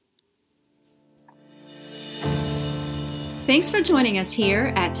Thanks for joining us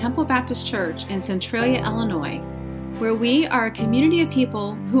here at Temple Baptist Church in Centralia, Illinois, where we are a community of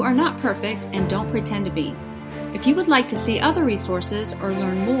people who are not perfect and don't pretend to be. If you would like to see other resources or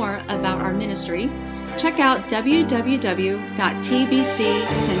learn more about our ministry, check out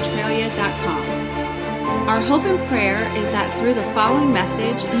www.tbccentralia.com. Our hope and prayer is that through the following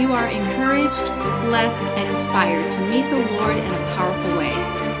message, you are encouraged, blessed, and inspired to meet the Lord in a powerful way.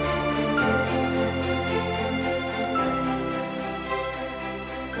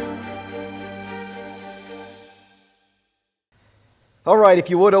 All right, if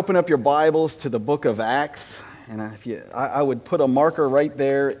you would open up your Bibles to the book of Acts, and I would put a marker right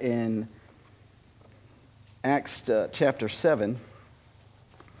there in Acts chapter 7.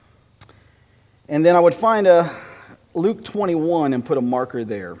 And then I would find Luke 21 and put a marker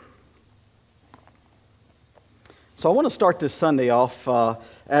there. So I want to start this Sunday off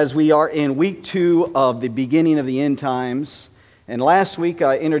as we are in week 2 of the beginning of the end times. And last week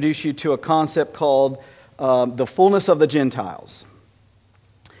I introduced you to a concept called the fullness of the Gentiles.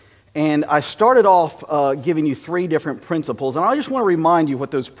 And I started off giving you 3 different principles, and I just want to remind you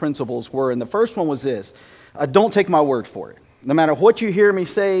what those principles were. And the first one was this: don't take my word for it. No matter what you hear me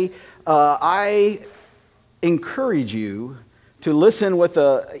say, I encourage you to listen with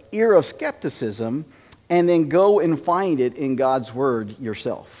an ear of skepticism and then go and find it in God's word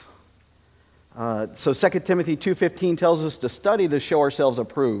yourself. So 2 Timothy 2:15 tells us to study to show ourselves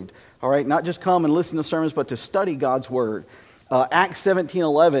approved. All right, not just come and listen to sermons, but to study God's word. Acts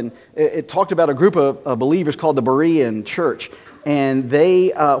 17:11, it talked about a group of believers called the Berean church. And they,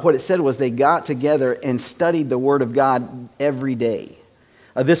 what it said was they got together and studied the Word of God every day.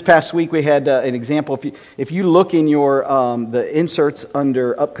 This past week we had an example. If you look in your the inserts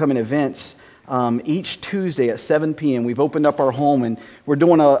under upcoming events, each Tuesday at 7 p.m. we've opened up our home and we're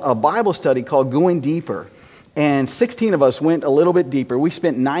doing a Bible study called Going Deeper. And 16 of us went a little bit deeper. We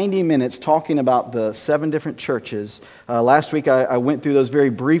spent 90 minutes talking about the 7 different churches. Last week I went through those very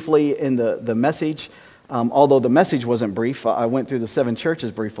briefly in the message. Although the message wasn't brief, I went through the 7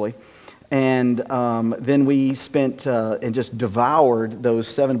 churches briefly. And then we spent and just devoured those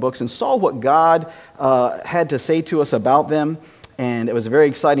 7 books and saw what God had to say to us about them. And it was a very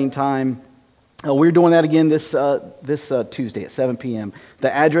exciting time. We're doing that again this Tuesday at 7 p.m.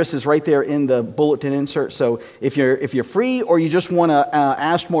 The address is right there in the bulletin insert. So if you're free or you just want to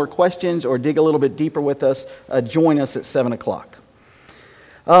ask more questions or dig a little bit deeper with us, join us at 7 o'clock.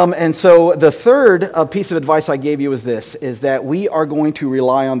 And so the third piece of advice I gave you is this, is that we are going to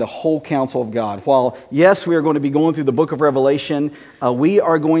rely on the whole counsel of God. While, yes, we are going to be going through the book of Revelation, we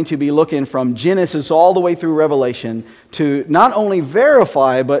are going to be looking from Genesis all the way through Revelation to not only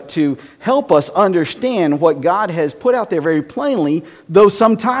verify, but to help us understand what God has put out there very plainly, though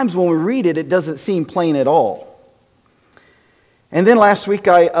sometimes when we read it, it doesn't seem plain at all. And then last week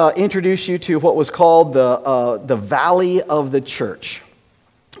I introduced you to what was called the Valley of the Church,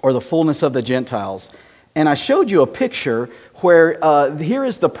 or the fullness of the Gentiles. And I showed you a picture where here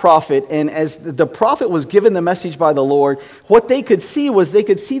is the prophet, and as the prophet was given the message by the Lord, what they could see was they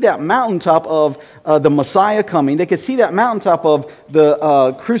could see that mountaintop of the Messiah coming. They could see that mountaintop of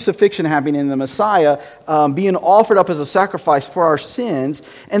the crucifixion happening in the Messiah being offered up as a sacrifice for our sins.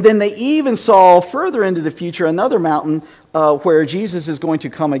 And then they even saw further into the future another mountain where Jesus is going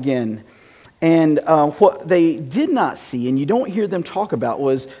to come again. And what they did not see, and you don't hear them talk about,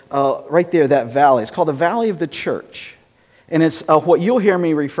 was right there, that valley. It's called the Valley of the Church. And it's what you'll hear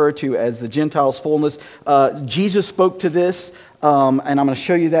me refer to as the Gentiles' fullness. Jesus spoke to this, and I'm going to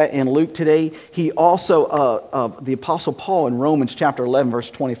show you that in Luke today. He also, the Apostle Paul in Romans chapter 11,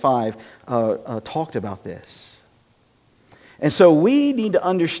 verse 25, talked about this. And so we need to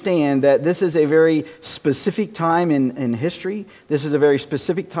understand that this is a very specific time in history. This is a very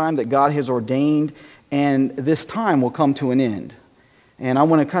specific time that God has ordained, and this time will come to an end. And I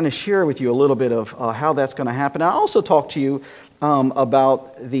want to kind of share with you a little bit of how that's going to happen. I also talk to you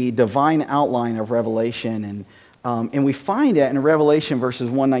about the divine outline of Revelation, and we find that in Revelation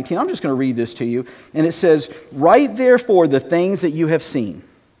verses 1:19. I'm just going to read this to you, and it says, "Write therefore the things that you have seen."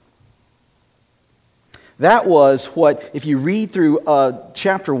 That was what, if you read through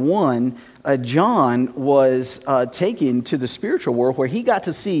chapter 1, John was taken to the spiritual world where he got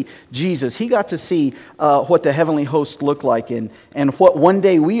to see Jesus. He got to see what the heavenly host looked like and what one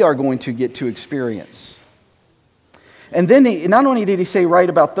day we are going to get to experience. And then not only did he say write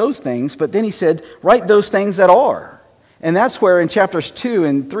about those things, but then he said write those things that are. And that's where in chapters 2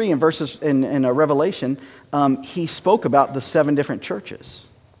 and 3 and verses in Revelation, he spoke about the 7 different churches.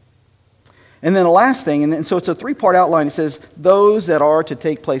 And then the last thing, and so it's a 3-part outline. It says, those that are to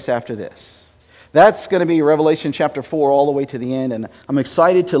take place after this. That's going to be Revelation chapter 4 all the way to the end, and I'm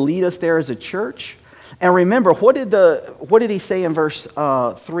excited to lead us there as a church. And remember, what did he say in verse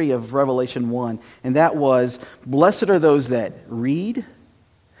 3 of Revelation 1? And that was, blessed are those that read,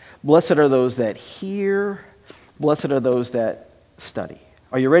 blessed are those that hear, blessed are those that study.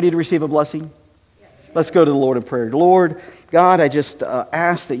 Are you ready to receive a blessing? Let's go to the Lord in prayer. Lord God, I just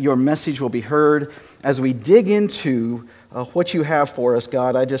ask that your message will be heard as we dig into what you have for us,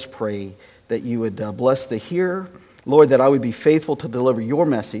 God. I just pray that you would bless the hearer. Lord, that I would be faithful to deliver your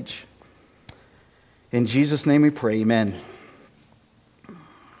message. In Jesus' name we pray, amen.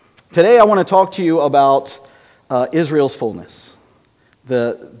 Today I want to talk to you about Israel's fullness.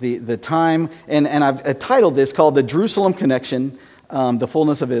 The time, and I've titled this called The Jerusalem Connection, the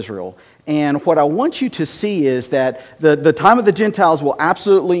Fullness of Israel. And what I want you to see is that the time of the Gentiles will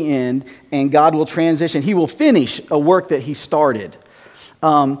absolutely end, and God will transition. He will finish a work that he started.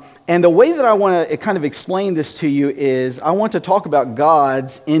 And the way that I want to kind of explain this to you is I want to talk about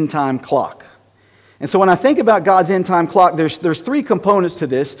God's end time clock. And so when I think about God's end time clock, there's three components to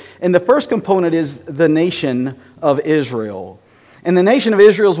this. And the first component is the nation of Israel. And the nation of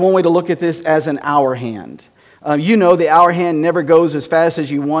Israel is one way to look at this as an hour hand. You know the hour hand never goes as fast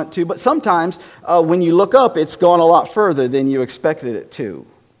as you want to, but sometimes when you look up, it's gone a lot further than you expected it to.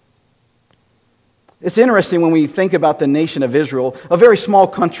 It's interesting when we think about the nation of Israel, a very small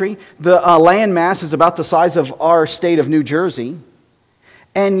country. The land mass is about the size of our state of New Jersey.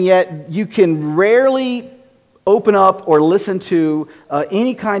 And yet you can rarely open up or listen to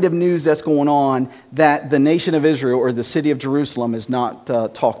any kind of news that's going on that the nation of Israel or the city of Jerusalem is not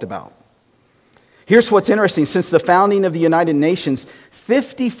talked about. Here's what's interesting. Since the founding of the United Nations,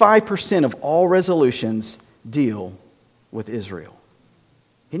 55% of all resolutions deal with Israel.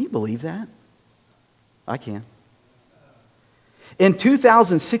 Can you believe that? I can. In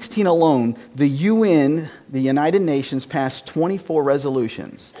 2016 alone, the UN, the United Nations, passed 24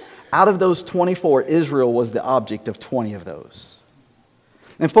 resolutions. Out of those 24, Israel was the object of 20 of those.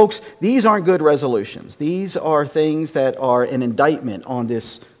 And folks, these aren't good resolutions. These are things that are an indictment on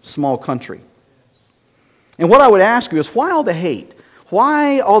this small country. And what I would ask you is, why all the hate?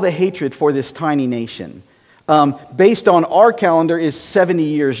 Why all the hatred for this tiny nation? Based on our calendar, is 70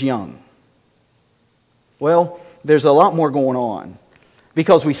 years young. Well, there's a lot more going on.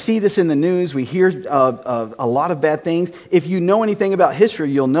 Because we see this in the news, we hear a lot of bad things. If you know anything about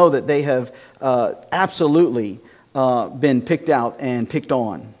history, you'll know that they have absolutely been picked out and picked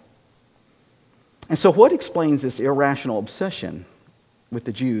on. And so what explains this irrational obsession with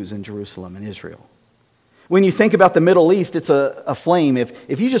the Jews in Jerusalem and Israel? When you think about the Middle East, it's a flame.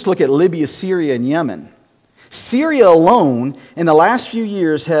 If you just look at Libya, Syria, and Yemen, Syria alone in the last few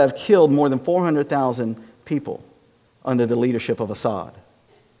years have killed more than 400,000 people under the leadership of Assad.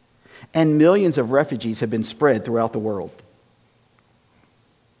 And millions of refugees have been spread throughout the world.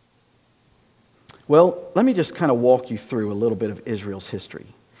 Well, let me just kind of walk you through a little bit of Israel's history.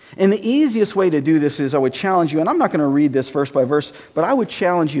 And the easiest way to do this is I would challenge you, and I'm not going to read this verse by verse, but I would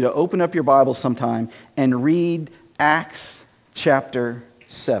challenge you to open up your Bible sometime and read Acts chapter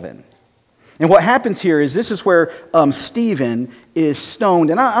 7. And what happens here is this is where Stephen is stoned.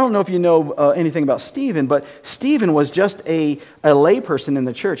 And I don't know if you know anything about Stephen, but Stephen was just a layperson in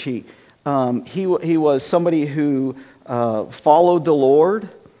the church. He was somebody who followed the Lord.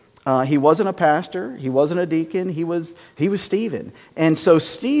 He wasn't a pastor. He wasn't a deacon. He was Stephen. And so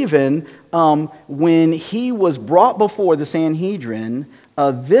Stephen, when he was brought before the Sanhedrin,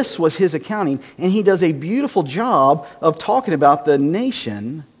 this was his accounting. And he does a beautiful job of talking about the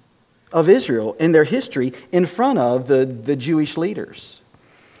nation of Israel and their history in front of the Jewish leaders.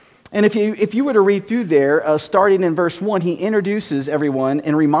 And if you were to read through there, starting in verse 1, he introduces everyone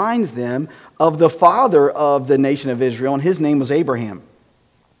and reminds them of the father of the nation of Israel, and his name was Abraham.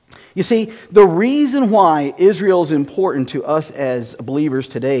 You see, the reason why Israel is important to us as believers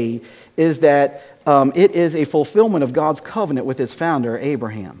today is that it is a fulfillment of God's covenant with its founder,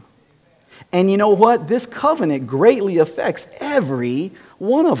 Abraham. And you know what? This covenant greatly affects every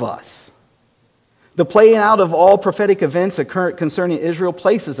one of us. The playing out of all prophetic events concerning Israel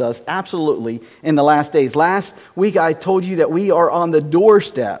places us absolutely in the last days. Last week I told you that we are on the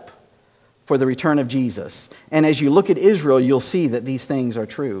doorstep for the return of Jesus. And as you look at Israel, you'll see that these things are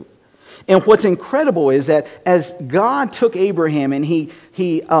true. And what's incredible is that as God took Abraham and he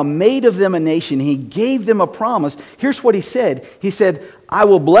made of them a nation, he gave them a promise. Here's what he said. He said, I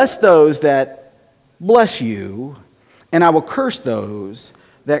will bless those that bless you, and I will curse those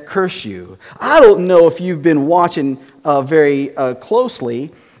that curse you. I don't know if you've been watching very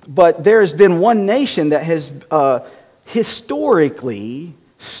closely, but there's been one nation that has historically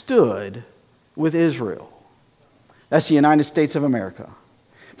stood with Israel. That's the United States of America.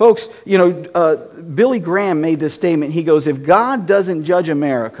 Folks, Billy Graham made this statement. He goes, if God doesn't judge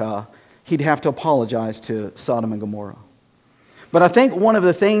America, he'd have to apologize to Sodom and Gomorrah. But I think one of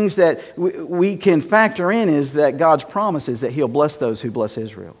the things that we can factor in is that God's promise is that he'll bless those who bless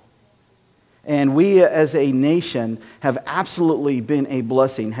Israel. And we as a nation have absolutely been a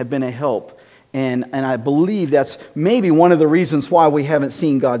blessing, have been a help. And I believe that's maybe one of the reasons why we haven't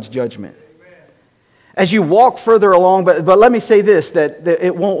seen God's judgment. As you walk further along, but let me say this, that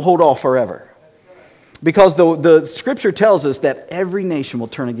it won't hold off forever. Because the Scripture tells us that every nation will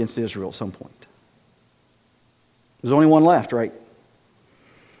turn against Israel at some point. There's only one left, right?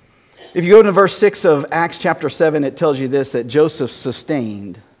 If you go to verse 6 of Acts chapter 7, it tells you this, that Joseph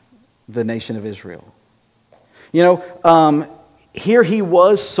sustained the nation of Israel. Here he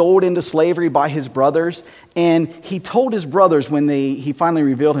was sold into slavery by his brothers, and he told his brothers when he finally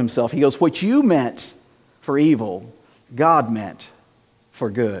revealed himself, he goes, what you meant for evil, God meant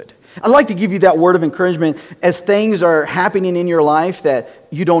for good. I'd like to give you that word of encouragement as things are happening in your life that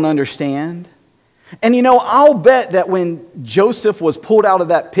you don't understand. And I'll bet that when Joseph was pulled out of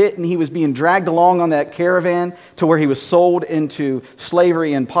that pit and he was being dragged along on that caravan to where he was sold into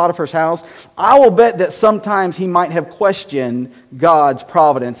slavery in Potiphar's house, I will bet that sometimes he might have questioned God's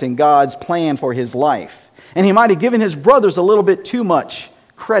providence and God's plan for his life. And he might have given his brothers a little bit too much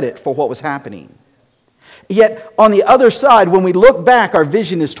credit for what was happening. Yet, on the other side, when we look back, our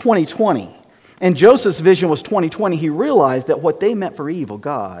vision is 2020. And Joseph's vision was 2020. He realized that what they meant for evil,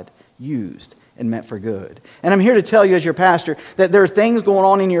 God used and meant for good. And I'm here to tell you as your pastor that there are things going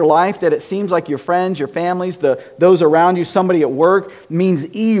on in your life that it seems like your friends, your families, those around you, somebody at work means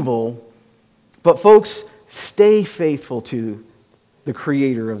evil. But folks, stay faithful to the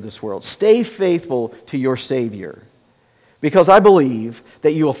Creator of this world. Stay faithful to your Savior. Because I believe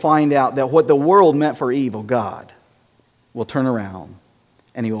that you will find out that what the world meant for evil, God will turn around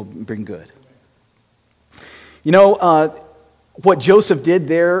and He will bring good. What Joseph did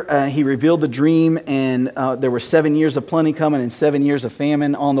there, he revealed the dream, and there were 7 years of plenty coming and 7 years of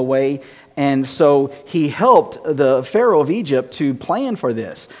famine on the way. And so he helped the Pharaoh of Egypt to plan for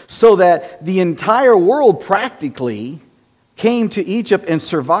this so that the entire world practically came to Egypt and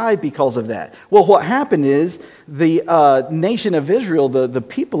survived because of that. Well, what happened is the nation of Israel, the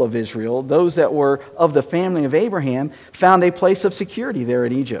people of Israel, those that were of the family of Abraham, found a place of security there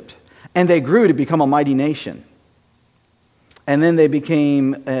in Egypt. And they grew to become a mighty nation. And then they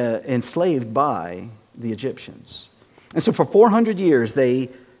became enslaved by the Egyptians. And so for 400 years they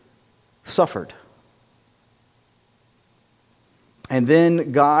suffered. And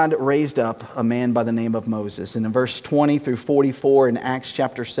then God raised up a man by the name of Moses. And in verse 20 through 44 in Acts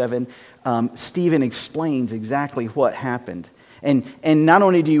chapter 7, Stephen explains exactly what happened. And not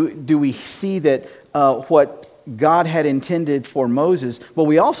only do we see that what God had intended for Moses, but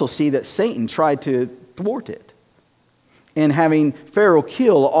we also see that Satan tried to thwart it in having Pharaoh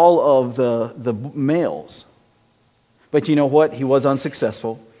kill all of the males. But you know what? He was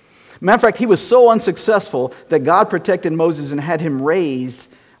unsuccessful. Matter of fact, he was so unsuccessful that God protected Moses and had him raised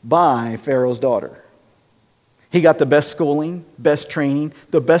by Pharaoh's daughter. He got the best schooling, best training,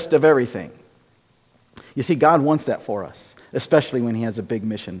 the best of everything. You see, God wants that for us, especially when He has a big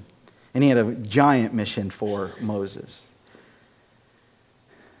mission. And He had a giant mission for Moses.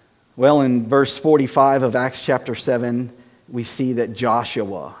 Well, in verse 45 of Acts chapter 7, we see that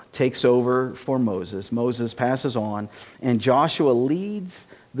Joshua takes over for Moses. Moses passes on, and Joshua leads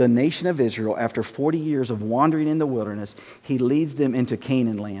the nation of Israel after 40 years of wandering in the wilderness. He leads them into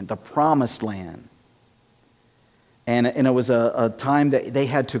Canaan land, the promised land. And it was a time that they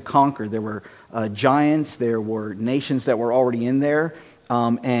had to conquer. There were giants, there were nations that were already in there,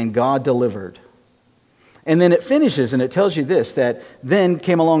 and God delivered. And then it finishes, and it tells you this, that then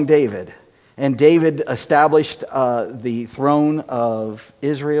came along David. And David established the throne of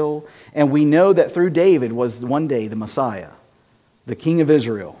Israel. And we know that through David was one day the Messiah, the King of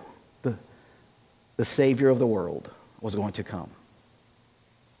Israel, the Savior of the world, was going to come.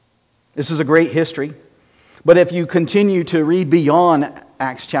 This is a great history. But if you continue to read beyond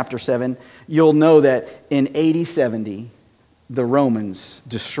Acts chapter 7, you'll know that in AD 70, the Romans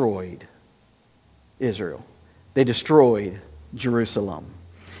destroyed Israel. They destroyed Jerusalem.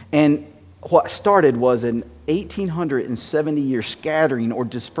 And what started was an 1870-year scattering or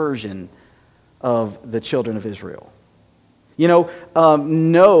dispersion of the children of Israel.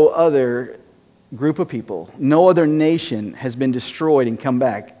 No other group of people, no other nation has been destroyed and come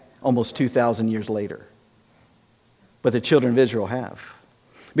back almost 2,000 years later. But the children of Israel have.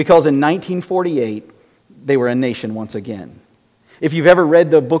 Because in 1948, they were a nation once again. If you've ever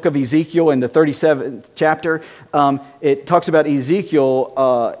read the book of Ezekiel in the 37th chapter, it talks about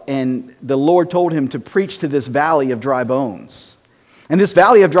Ezekiel and the Lord told him to preach to this valley of dry bones. And this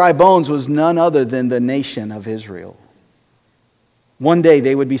valley of dry bones was none other than the nation of Israel. One day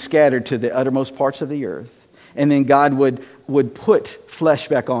they would be scattered to the uttermost parts of the earth, and then God would put flesh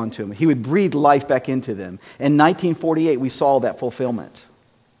back onto them. He would breathe life back into them. In 1948, we saw that fulfillment.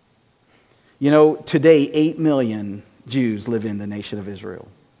 You know, today, 8 million Jews live in the nation of Israel.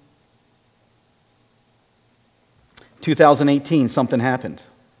 2018, something happened.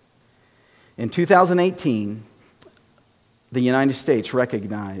 In 2018, the United States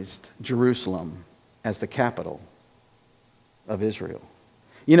recognized Jerusalem as the capital of Israel.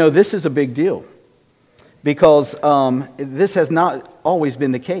 You know, this is a big deal because this has not always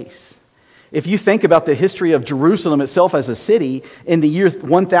been the case. If you think about the history of Jerusalem itself as a city, in the year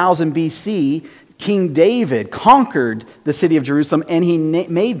 1000 BC, King David conquered the city of Jerusalem, and he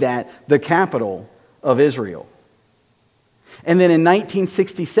made that the capital of Israel. And then in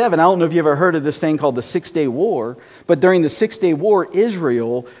 1967, I don't know if you ever heard of this thing called the Six-Day War, but during the Six-Day War,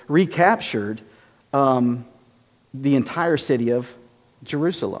 Israel recaptured the entire city of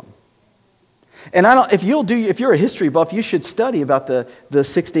Jerusalem. And if you're a history buff, you should study about the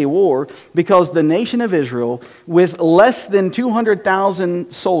Six-Day War, because the nation of Israel, with less than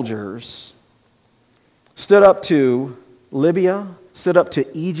 200,000 soldiers, stood up to Libya, stood up to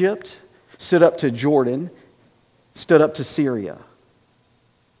Egypt, stood up to Jordan, stood up to Syria.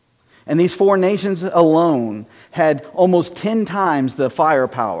 And these four nations alone had almost 10 times the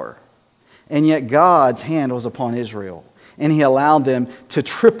firepower. And yet God's hand was upon Israel, and He allowed them to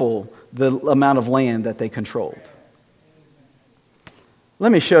triple the amount of land that they controlled.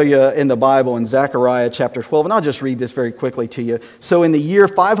 Let me show you in the Bible in Zechariah chapter 12, and I'll just read this very quickly to you. So in the year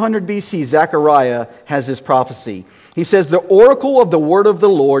 500 BC, Zechariah has this prophecy. He says, "The oracle of the word of the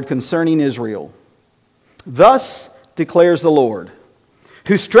Lord concerning Israel. Thus declares the Lord,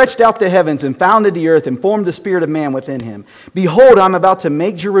 who stretched out the heavens and founded the earth and formed the spirit of man within him. Behold, I'm about to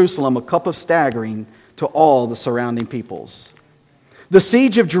make Jerusalem a cup of staggering to all the surrounding peoples. The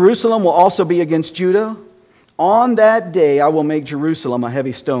siege of Jerusalem will also be against Judah. On that day I will make Jerusalem a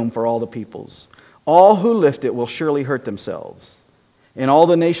heavy stone for all the peoples. All who lift it will surely hurt themselves, and all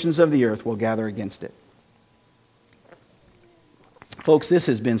the nations of the earth will gather against it." Folks, this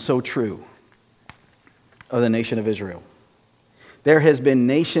has been so true of the nation of Israel. There has been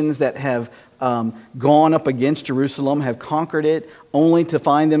nations that have gone up against Jerusalem, have conquered it, only to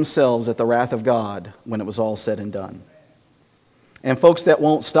find themselves at the wrath of God when it was all said and done. And folks, that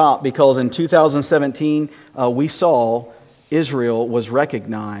won't stop, because in 2017, we saw Israel was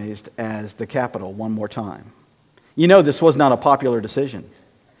recognized as the capital one more time. You know, this was not a popular decision.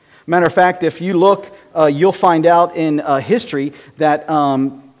 Matter of fact, if you look, you'll find out in history that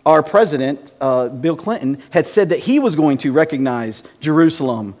our president, Bill Clinton, had said that he was going to recognize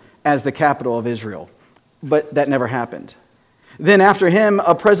Jerusalem as the capital of Israel. But that never happened. Then after him,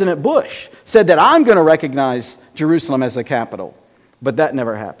 President Bush said that I'm going to recognize Jerusalem as the capital. But that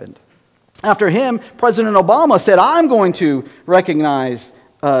never happened. After him, President Obama said, I'm going to recognize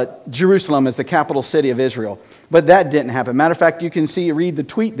Jerusalem as the capital city of Israel. But that didn't happen. Matter of fact, you can read the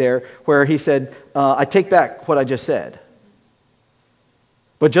tweet there where he said, I take back what I just said.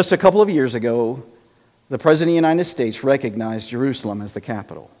 But just a couple of years ago, the President of the United States recognized Jerusalem as the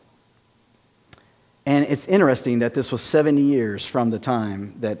capital. And it's interesting that this was 70 years from the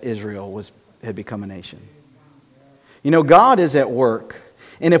time that Israel had become a nation. You know, God is at work.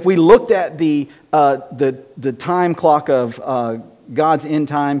 And if we looked at the time clock of God's end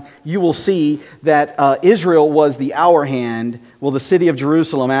time, you will see that Israel was the hour hand. Well, the city of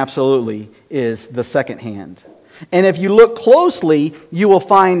Jerusalem absolutely is the second hand. And if you look closely, you will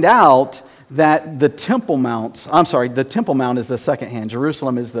find out that the Temple Mount is the second hand.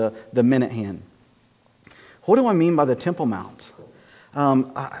 Jerusalem is the minute hand. What do I mean by the Temple Mount?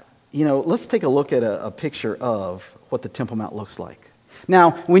 Let's take a look at a picture of what the Temple Mount looks like.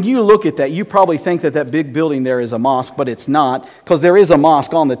 Now, when you look at that, you probably think that big building there is a mosque, but it's not, because there is a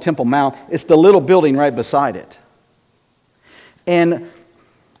mosque on the Temple Mount. It's the little building right beside it. And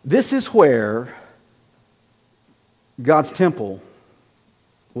this is where God's temple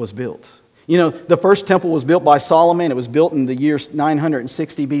was built. You know, the first temple was built by Solomon. It was built in the year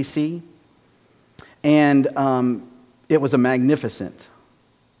 960 BC. And it was a magnificent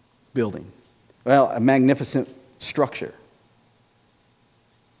building. Well, a magnificent structure.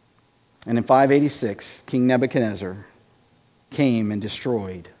 And in 586, King Nebuchadnezzar came and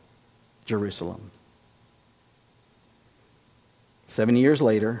destroyed Jerusalem. 70 years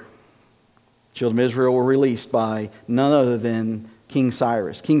later, children of Israel were released by none other than King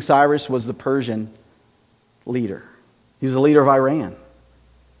Cyrus. King Cyrus was the Persian leader. He was the leader of Iran.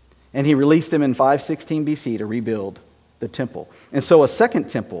 And he released him in 516 BC to rebuild the temple. And so a second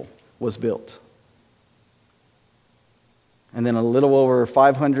temple was built. And then a little over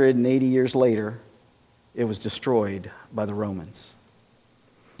 580 years later, it was destroyed by the Romans.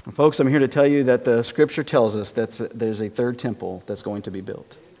 And folks, I'm here to tell you that the Scripture tells us that there's a third temple that's going to be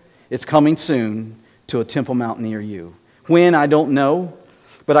built. It's coming soon to a Temple Mount near you. When, I don't know,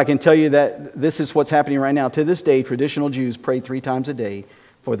 but I can tell you that this is what's happening right now. To this day, traditional Jews pray 3 times a day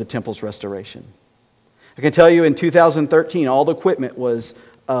for the temple's restoration. I can tell you in 2013, all the equipment was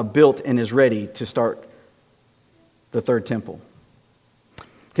built and is ready to start the third temple.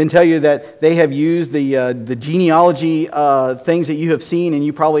 I can tell you that they have used the genealogy things that you have seen, and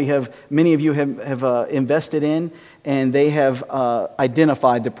you probably have, many of you have invested in, and they have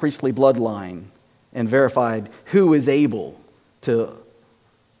identified the priestly bloodline and verified who is able to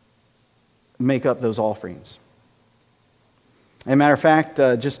make up those offerings. As a matter of fact,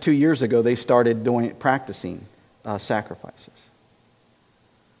 just 2 years ago, they started practicing sacrifices.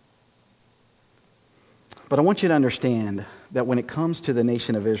 But I want you to understand that when it comes to the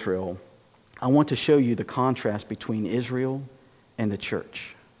nation of Israel, I want to show you the contrast between Israel and the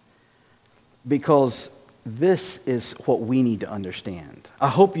church. Because this is what we need to understand. I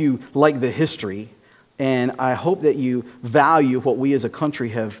hope you like the history, and I hope that you value what we as a country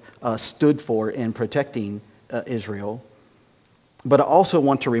have stood for in protecting Israel. But I also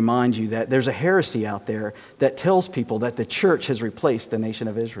want to remind you that there's a heresy out there that tells people that the church has replaced the nation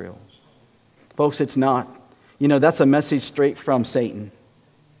of Israel. Folks, it's not. You know, that's a message straight from Satan.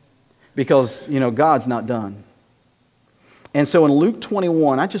 Because, God's not done. And so in Luke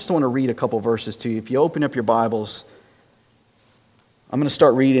 21, I just want to read a couple verses to you. If you open up your Bibles, I'm going to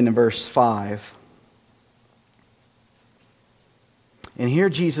start reading in verse 5. And here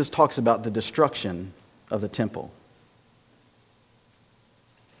Jesus talks about the destruction of the temple.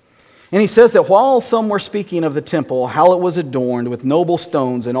 And he says that while some were speaking of the temple, how it was adorned with noble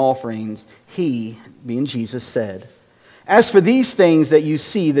stones and offerings, he, being Jesus, said, "As for these things that you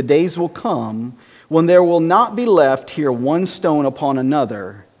see, the days will come when there will not be left here one stone upon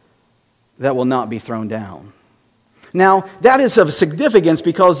another that will not be thrown down." Now, that is of significance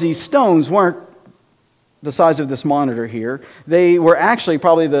because these stones weren't the size of this monitor here. They were actually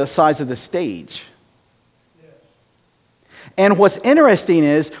probably the size of the stage. And what's interesting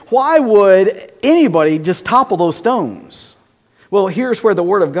is, why would anybody just topple those stones? Well, here's where the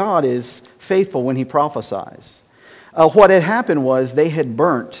Word of God is faithful when He prophesies. What had happened was they had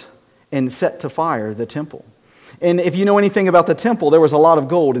burnt and set to fire the temple. And if you know anything about the temple, there was a lot of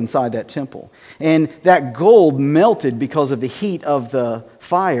gold inside that temple. And that gold melted because of the heat of the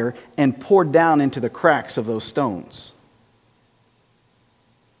fire and poured down into the cracks of those stones.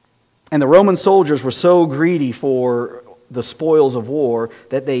 And the Roman soldiers were so greedy for the spoils of war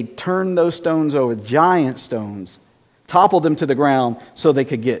that they turned those stones over, giant stones, toppled them to the ground so they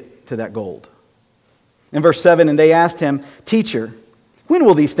could get to that gold. In verse 7, and they asked him, "Teacher, when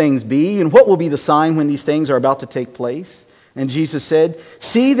will these things be, and what will be the sign when these things are about to take place?" And Jesus said,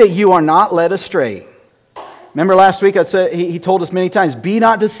 "See that you are not led astray." Remember last week I said, he told us many times, be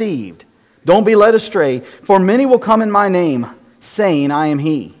not deceived. Don't be led astray, for many will come in my name, saying, "I am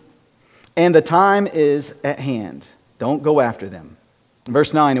he." And the time is at hand. Don't go after them.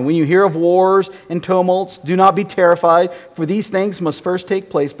 Verse 9, and when you hear of wars and tumults, do not be terrified, for these things must first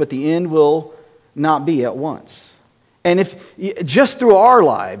take place, but the end will not be at once. And if just through our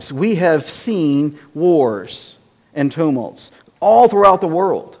lives, we have seen wars and tumults all throughout the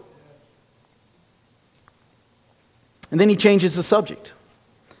world. And then he changes the subject.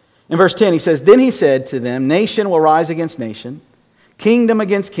 In verse 10, he says, "Then he said to them, nation will rise against nation, kingdom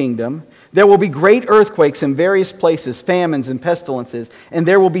against kingdom. There will be great earthquakes in various places, famines and pestilences, and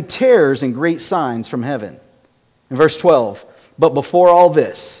there will be terrors and great signs from heaven." In verse 12, "But before all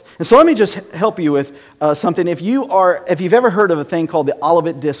this," and so let me just help you with something. If you've ever heard of a thing called the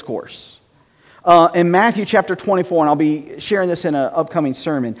Olivet Discourse, in Matthew chapter 24, and I'll be sharing this in an upcoming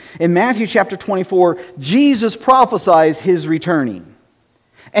sermon. In Matthew chapter 24, Jesus prophesies His returning.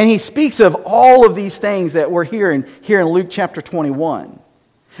 And He speaks of all of these things that we're hearing here in Luke chapter 21.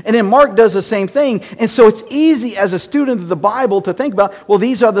 And then Mark does the same thing. And so it's easy as a student of the Bible to think about, well,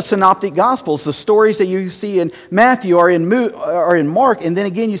 these are the synoptic gospels. The stories that you see in Matthew are in Mark, and then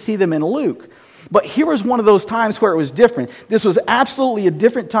again you see them in Luke. But here was one of those times where it was different. This was absolutely a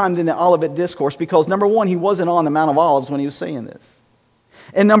different time than the Olivet Discourse because, number one, He wasn't on the Mount of Olives when He was saying this.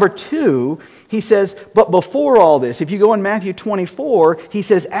 And number two, He says, but before all this, if you go in Matthew 24, He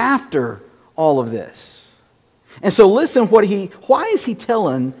says, after all of this. And so listen why is he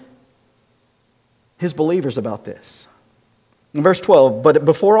telling his believers about this? In verse 12, but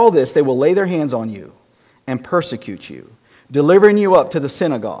before all this, they will lay their hands on you and persecute you, delivering you up to the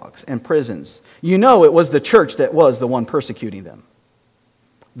synagogues and prisons. You know it was the church that was the one persecuting them.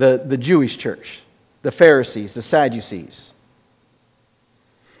 The Jewish church, the Pharisees, the Sadducees.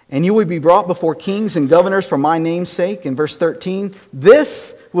 And you will be brought before kings and governors for my name's sake. In verse 13,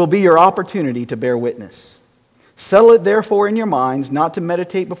 this will be your opportunity to bear witness. Settle it therefore in your minds not to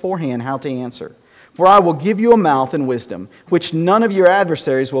meditate beforehand how to answer. For I will give you a mouth and wisdom, which none of your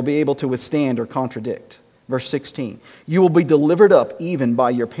adversaries will be able to withstand or contradict. Verse 16, you will be delivered up even by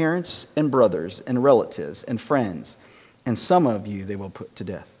your parents and brothers and relatives and friends, and some of you they will put to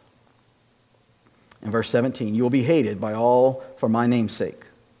death. In verse 17, you will be hated by all for my name's sake.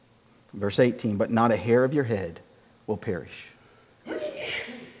 Verse 18, but not a hair of your head will perish.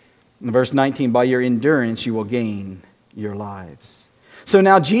 In verse 19, by your endurance you will gain your lives. So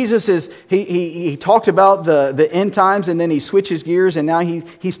now Jesus he talked about the end times, and then he switches gears, and now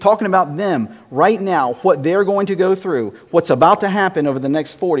he's talking about them right now, what they're going to go through, what's about to happen over the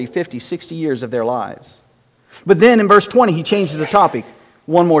next 40, 50, 60 years of their lives. But then in verse 20, he changes the topic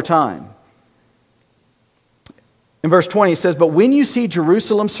one more time. In verse 20, it says, but when you see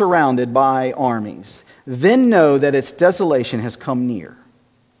Jerusalem surrounded by armies, then know that its desolation has come near.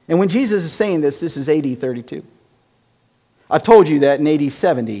 And when Jesus is saying this is AD 32. I've told you that in AD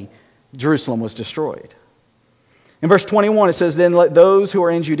 70, Jerusalem was destroyed. In verse 21, it says, then let those who are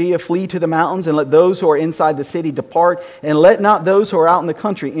in Judea flee to the mountains, and let those who are inside the city depart, and let not those who are out in the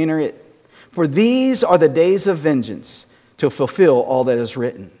country enter it. For these are the days of vengeance, to fulfill all that is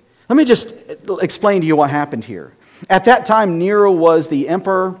written. Let me just explain to you what happened here. At that time, Nero was the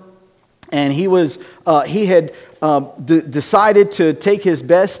emperor, and he had decided to take his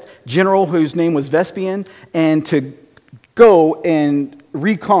best general, whose name was Vespasian, and to go and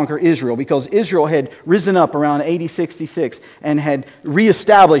reconquer Israel, because Israel had risen up around AD 66 and had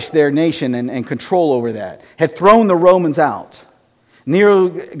reestablished their nation and control over that, had thrown the Romans out. Nero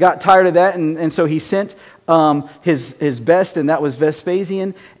got tired of that, and so he sent his best, and that was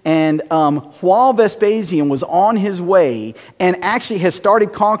Vespasian. And while Vespasian was on his way and actually has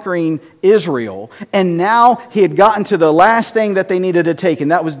started conquering Israel, and now he had gotten to the last thing that they needed to take,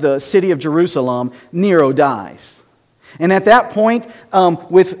 and that was the city of Jerusalem, Nero dies. And at that point,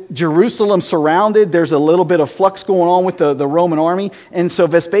 with Jerusalem surrounded, there's a little bit of flux going on with the Roman army. And so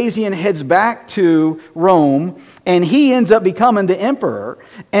Vespasian heads back to Rome, and he ends up becoming the emperor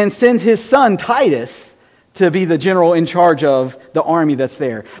and sends his son Titus to be the general in charge of the army that's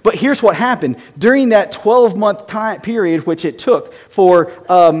there. But here's what happened. During that 12-month time period, which it took for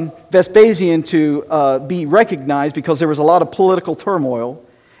Vespasian to be recognized, because there was a lot of political turmoil,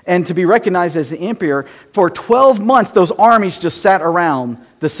 and to be recognized as the emperor, for 12 months, those armies just sat around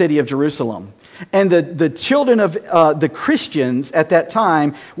the city of Jerusalem. And the children of the Christians at that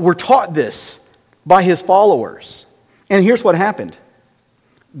time were taught this by his followers. And here's what happened.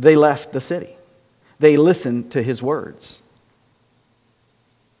 They left the city. They listened to his words.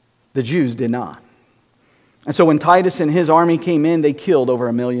 The Jews did not. And so when Titus and his army came in, they killed over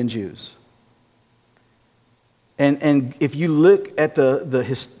 1 million Jews. And if you look at the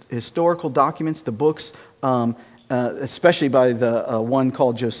historical documents, the books, especially by the one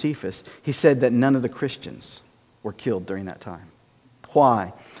called Josephus, he said that none of the Christians were killed during that time.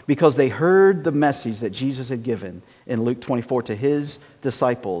 Why? Because they heard the message that Jesus had given in Luke 24 to his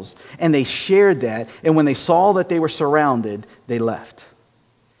disciples, and they shared that, and when they saw that they were surrounded, they left.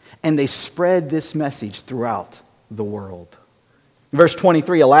 And they spread this message throughout the world. Verse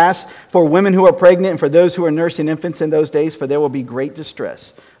 23, alas, for women who are pregnant and for those who are nursing infants in those days, for there will be great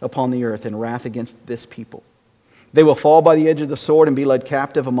distress upon the earth and wrath against this people. They will fall by the edge of the sword and be led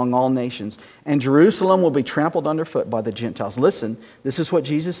captive among all nations. And Jerusalem will be trampled underfoot by the Gentiles. Listen, this is what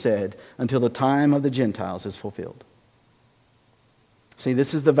Jesus said, until the time of the Gentiles is fulfilled. See,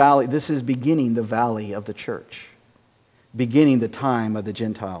 this is the valley. This is beginning the valley of the church. Beginning the time of the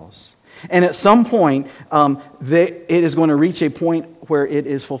Gentiles. And at some point, it is going to reach a point where it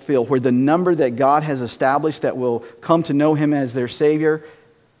is fulfilled, where the number that God has established that will come to know Him as their Savior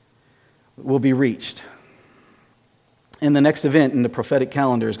will be reached. And the next event in the prophetic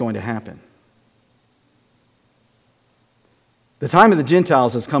calendar is going to happen. The time of the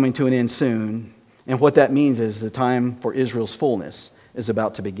Gentiles is coming to an end soon, and what that means is the time for Israel's fullness is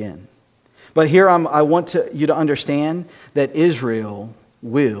about to begin. But here I want you to understand that Israel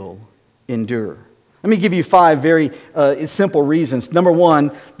will endure. Let me give you 5 very simple reasons. Number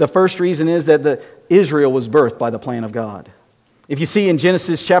 1, the first reason is that Israel was birthed by the plan of God. If you see in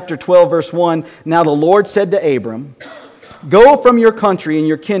Genesis chapter 12, verse 1, now the Lord said to Abram, go from your country and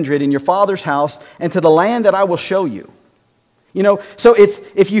your kindred and your father's house and to the land that I will show you. So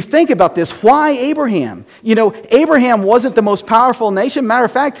if you think about this, why Abraham? Abraham wasn't the most powerful nation. Matter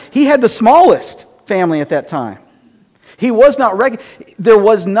of fact, he had the smallest family at that time. He was not there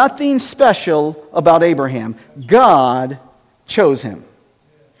was nothing special about Abraham. God chose him.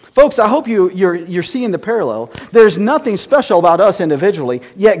 Folks, I hope you're seeing the parallel. There's nothing special about us individually,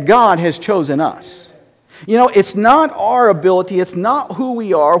 yet God has chosen us. It's not our ability, it's not who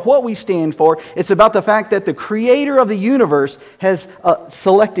we are, what we stand for. It's about the fact that the creator of the universe has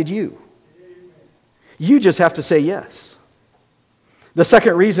selected you. You just have to say yes. The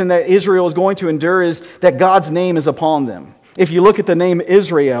second reason that Israel is going to endure is that God's name is upon them. If you look at the name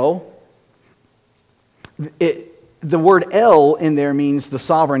Israel, the word El in there means the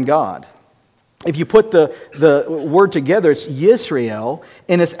sovereign God. If you put the word together, it's Yisrael,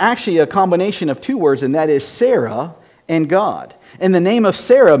 and it's actually a combination of two words, and that is Sarah and God. And the name of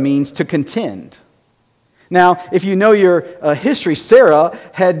Sarah means to contend. Now, if you know your history, Sarah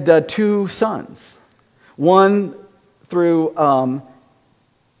had two sons. One through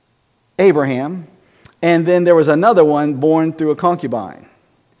Abraham, and then there was another one born through a concubine.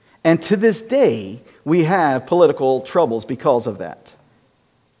 And to this day, we have political troubles because of that.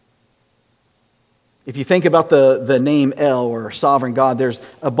 If you think about the name El, or sovereign God, there's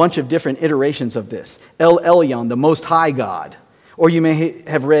a bunch of different iterations of this. El Elyon, the Most High God. Or you may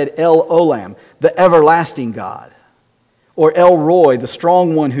have read El Olam, the Everlasting God. Or El Roy, the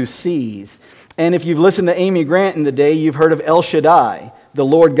Strong One who sees. And if you've listened to Amy Grant in the day, you've heard of El Shaddai, the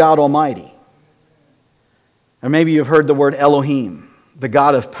Lord God Almighty. Or maybe you've heard the word Elohim, the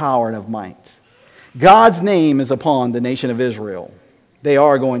God of power and of might. God's name is upon the nation of Israel. They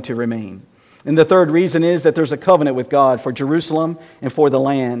are going to remain. And the third reason is that there's a covenant with God for Jerusalem and for the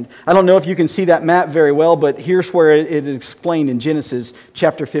land. I don't know if you can see that map very well, but here's where it is explained in Genesis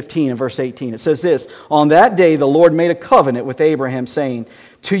chapter 15 and verse 18. It says this, on that day the Lord made a covenant with Abraham, saying,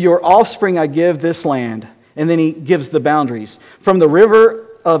 to your offspring I give this land. And then he gives the boundaries. From the river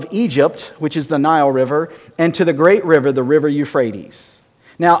of Egypt, which is the Nile River, and to the great river, the river Euphrates.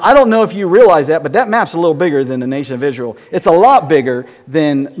 Now, I don't know if you realize that, but that map's a little bigger than the nation of Israel. It's a lot bigger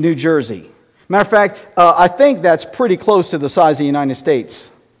than New Jersey. Matter of fact, I think that's pretty close to the size of the United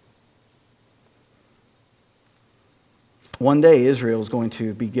States. One day, Israel is going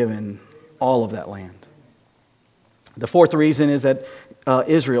to be given all of that land. The fourth reason is that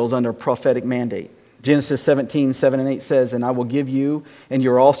Israel is under prophetic mandate. Genesis 17, 7 and 8 says, and I will give you and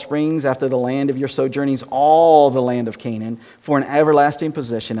your offsprings after the land of your sojournings all the land of Canaan for an everlasting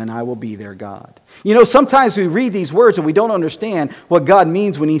possession, and I will be their God. Sometimes we read these words and we don't understand what God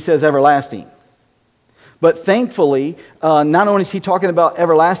means when he says everlasting. But thankfully, not only is he talking about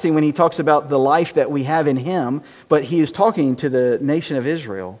everlasting when he talks about the life that we have in him, but he is talking to the nation of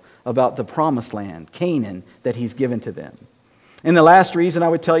Israel about the promised land, Canaan, that he's given to them. And the last reason I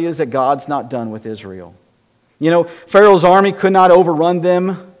would tell you is that God's not done with Israel. Pharaoh's army could not overrun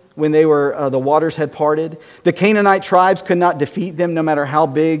them when the waters had parted. The Canaanite tribes could not defeat them no matter how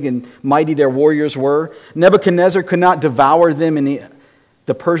big and mighty their warriors were. Nebuchadnezzar could not devour them, and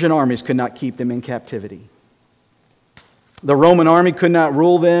the Persian armies could not keep them in captivity. The Roman army could not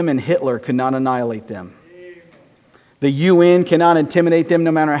rule them, and Hitler could not annihilate them. The UN cannot intimidate them no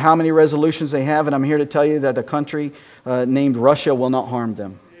matter how many resolutions they have, and I'm here to tell you that the country named Russia will not harm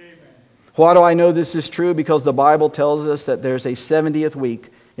them. Amen. Why do I know this is true? Because the Bible tells us that there's a 70th week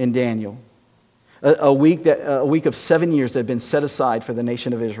in Daniel. A week of 7 years that had been set aside for the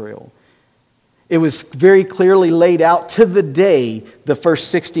nation of Israel. It was very clearly laid out to the day, the first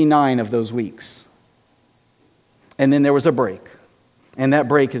 69 of those weeks. And then there was a break. And that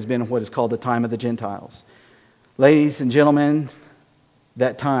break has been what is called the time of the Gentiles. Ladies and gentlemen,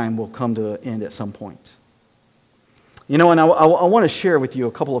 that time will come to an end at some point. And I want to share with you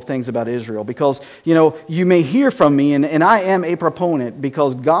a couple of things about Israel because, you may hear from me, and I am a proponent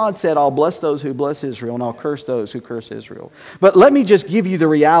because God said, I'll bless those who bless Israel and I'll curse those who curse Israel. But let me just give you the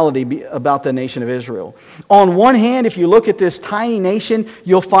reality about the nation of Israel. On one hand, if you look at this tiny nation,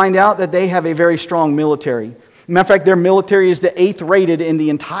 you'll find out that they have a very strong military. Matter of fact, their military is the 8th rated in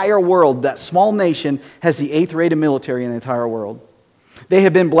the entire world. That small nation has the 8th rated military in the entire world. They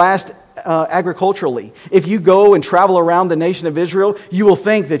have been blessed agriculturally. If you go and travel around the nation of Israel, you will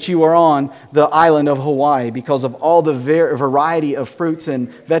think that you are on the island of Hawaii because of all the variety of fruits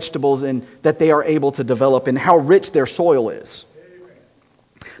and vegetables that they are able to develop and how rich their soil is.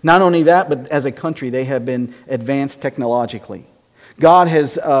 Not only that, but as a country, they have been advanced technologically. God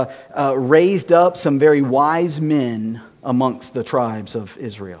has raised up some very wise men amongst the tribes of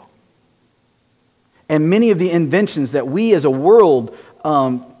Israel. And many of the inventions that we as a world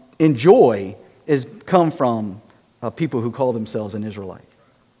enjoy come from people who call themselves an Israelite.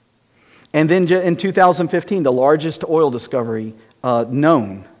 And then in 2015, the largest oil discovery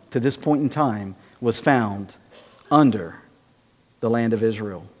known to this point in time was found under the land of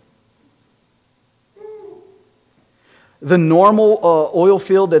Israel. The normal oil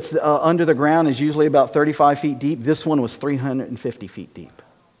field that's under the ground is usually about 35 feet deep. This one was 350 feet deep.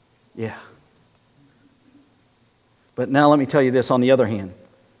 Yeah. But now let me tell you this on the other hand.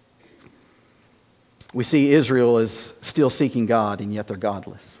 We see Israel is still seeking God, and yet they're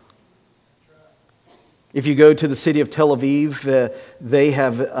godless. If you go to the city of Tel Aviv, they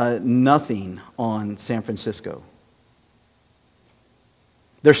have nothing on San Francisco.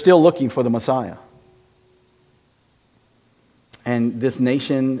 They're still looking for the Messiah. And this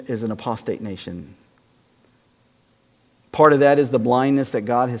nation is an apostate nation. Part of that is the blindness that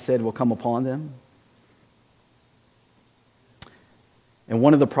God has said will come upon them. And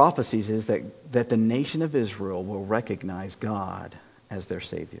one of the prophecies is that the nation of Israel will recognize God as their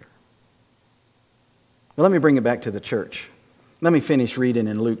Savior. Well, let me bring it back to the church. Let me finish reading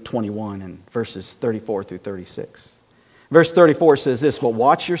in Luke 21 and verses 34 through 36. Verse 34 says this, "But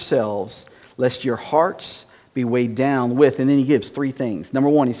watch yourselves, lest your hearts be weighed down with," and then he gives three things. Number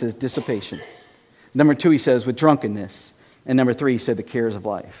one, he says dissipation. Number two, he says with drunkenness. And number three, he said the cares of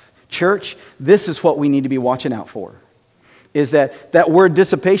life. Church, this is what we need to be watching out for. Is that word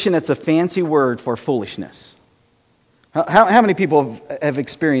dissipation, that's a fancy word for foolishness. How many people have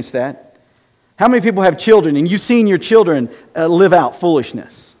experienced that? How many people have children and you've seen your children live out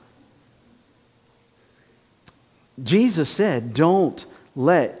foolishness? Jesus said, don't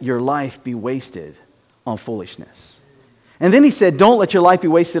let your life be wasted on foolishness. And then he said, don't let your life be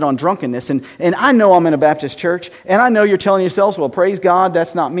wasted on drunkenness. And I know I'm in a Baptist church, and I know you're telling yourselves, well, praise God,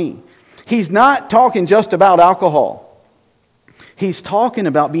 that's not me. He's not talking just about alcohol. He's talking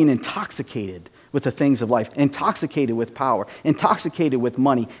about being intoxicated with the things of life, intoxicated with power, intoxicated with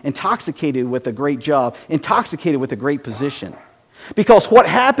money, intoxicated with a great job, intoxicated with a great position. Because what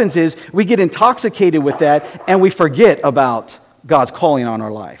happens is we get intoxicated with that and we forget about God's calling on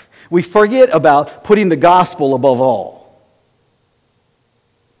our life. We forget about putting the gospel above all.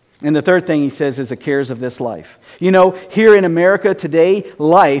 And the third thing he says is the cares of this life. You know, here in America today,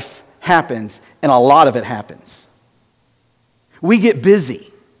 life happens, and a lot of it happens. We get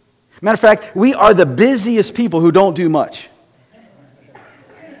busy. Matter of fact, we are the busiest people who don't do much.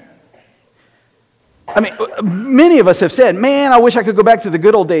 I mean, many of us have said, man, I wish I could go back to the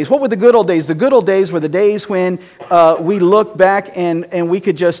good old days. What were the good old days? The good old days were the days when we looked back and we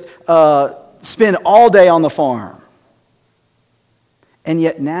could just spend all day on the farm. And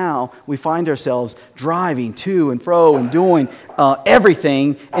yet now we find ourselves driving to and fro and doing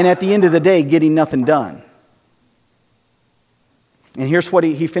everything, and at the end of the day getting nothing done. And here's what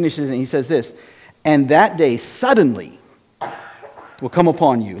he finishes, and he says this, "And that day suddenly will come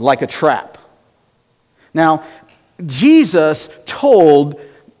upon you like a trap." Now, Jesus told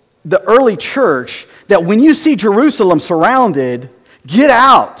the early church that when you see Jerusalem surrounded, get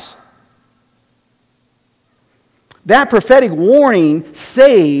out. That prophetic warning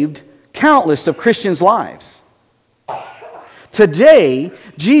saved countless of Christians' lives. Today,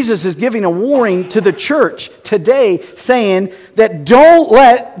 Jesus is giving a warning to the church today, saying that don't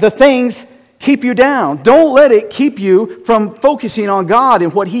let the things keep you down. Don't let it keep you from focusing on God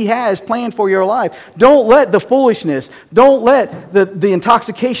and what He has planned for your life. Don't let the foolishness, don't let the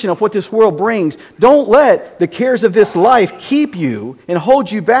intoxication of what this world brings, don't let the cares of this life keep you and hold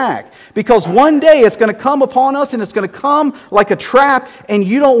you back. Because one day it's going to come upon us, and it's going to come like a trap, and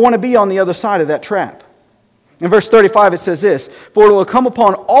you don't want to be on the other side of that trap. In verse 35 it says this, "For it will come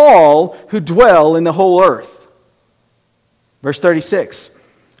upon all who dwell in the whole earth." Verse 36,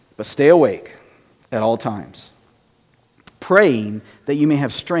 "But stay awake at all times, praying that you may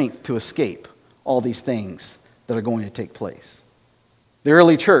have strength to escape all these things that are going to take place." The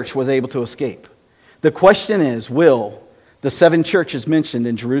early church was able to escape. The question is, will the 7 churches mentioned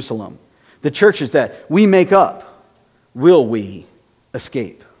in Jerusalem, the churches that we make up, will we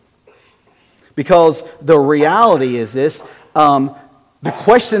escape? Because the reality is this, the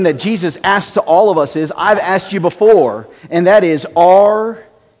question that Jesus asks to all of us is, I've asked you before, and that is, are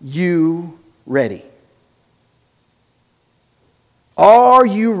you ready? Are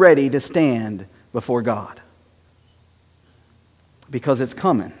you ready to stand before God? Because it's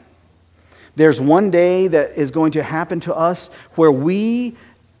coming. There's one day that is going to happen to us where we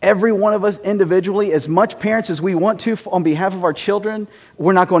Every one of us individually, as much parents as we want to on behalf of our children,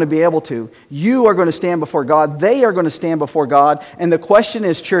 we're not going to be able to. You are going to stand before God. They are going to stand before God. And the question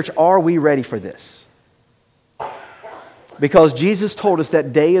is, church, are we ready for this? Because Jesus told us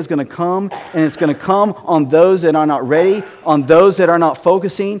that day is going to come, and it's going to come on those that are not ready, on those that are not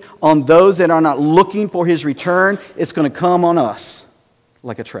focusing, on those that are not looking for His return. It's going to come on us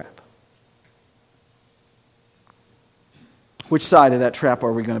like a trap. Which side of that trap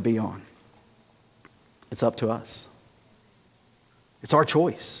are we going to be on? It's up to us. It's our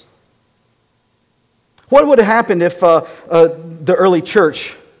choice. What would have happened if the early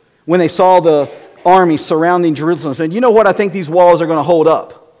church, when they saw the army surrounding Jerusalem, said, you know what, I think these walls are going to hold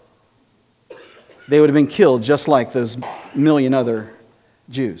up? They would have been killed just like those million other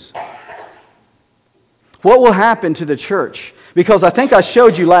Jews. What will happen to the church? Because I think I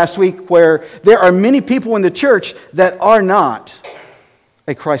showed you last week where there are many people in the church that are not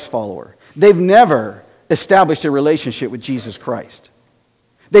a Christ follower. They've never established a relationship with Jesus Christ.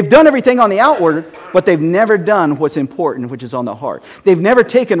 They've done everything on the outward, but they've never done what's important, which is on the heart. They've never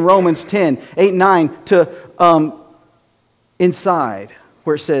taken Romans 10, 8, 9 to inside,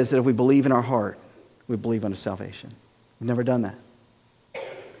 where it says that if we believe in our heart, we believe unto salvation. We've never done that.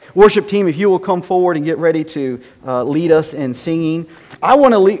 Worship team, if you will come forward and get ready to lead us in singing. I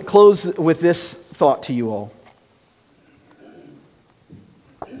want to close with this thought to you all.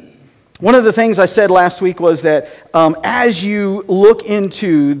 One of the things I said last week was that as you look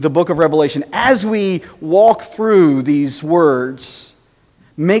into the book of Revelation, as we walk through these words,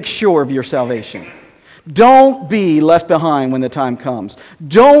 make sure of your salvation. Don't be left behind when the time comes.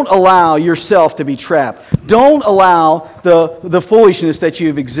 Don't allow yourself to be trapped. Don't allow the foolishness that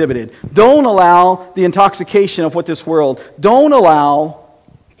you've exhibited. Don't allow the intoxication of what this world, don't allow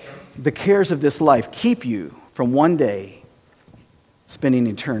the cares of this life keep you from one day spending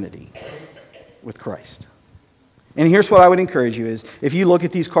eternity with Christ. And here's what I would encourage you is, if you look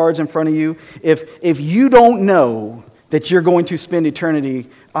at these cards in front of you, if you don't know that you're going to spend eternity,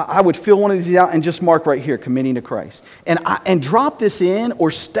 I would fill one of these out and just mark right here, committing to Christ. And drop this in or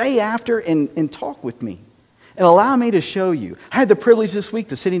stay after and talk with me. And allow me to show you. I had the privilege this week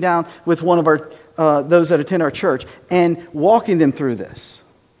to sitting down with one of our those that attend our church and walking them through this.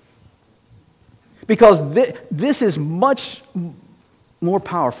 Because this is much more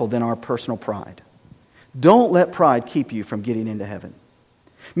powerful than our personal pride. Don't let pride keep you from getting into heaven.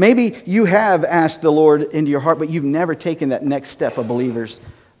 Maybe you have asked the Lord into your heart, but you've never taken that next step of believers'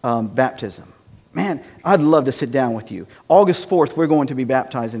 baptism. Man, I'd love to sit down with you. August 4th, we're going to be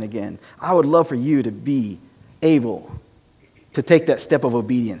baptizing again. I would love for you to be able to take that step of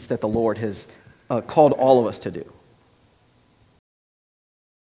obedience that the Lord has called all of us to do.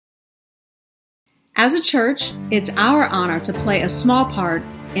 As a church, it's our honor to play a small part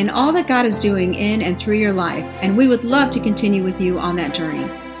in all that God is doing in and through your life, and we would love to continue with you on that journey.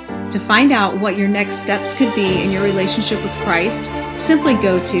 To find out what your next steps could be in your relationship with Christ, simply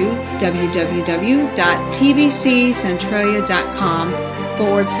go to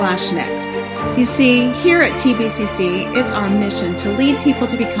www.tbccentralia.com/next. You see, here at TBCC, it's our mission to lead people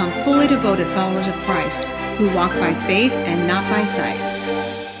to become fully devoted followers of Christ who walk by faith and not by sight.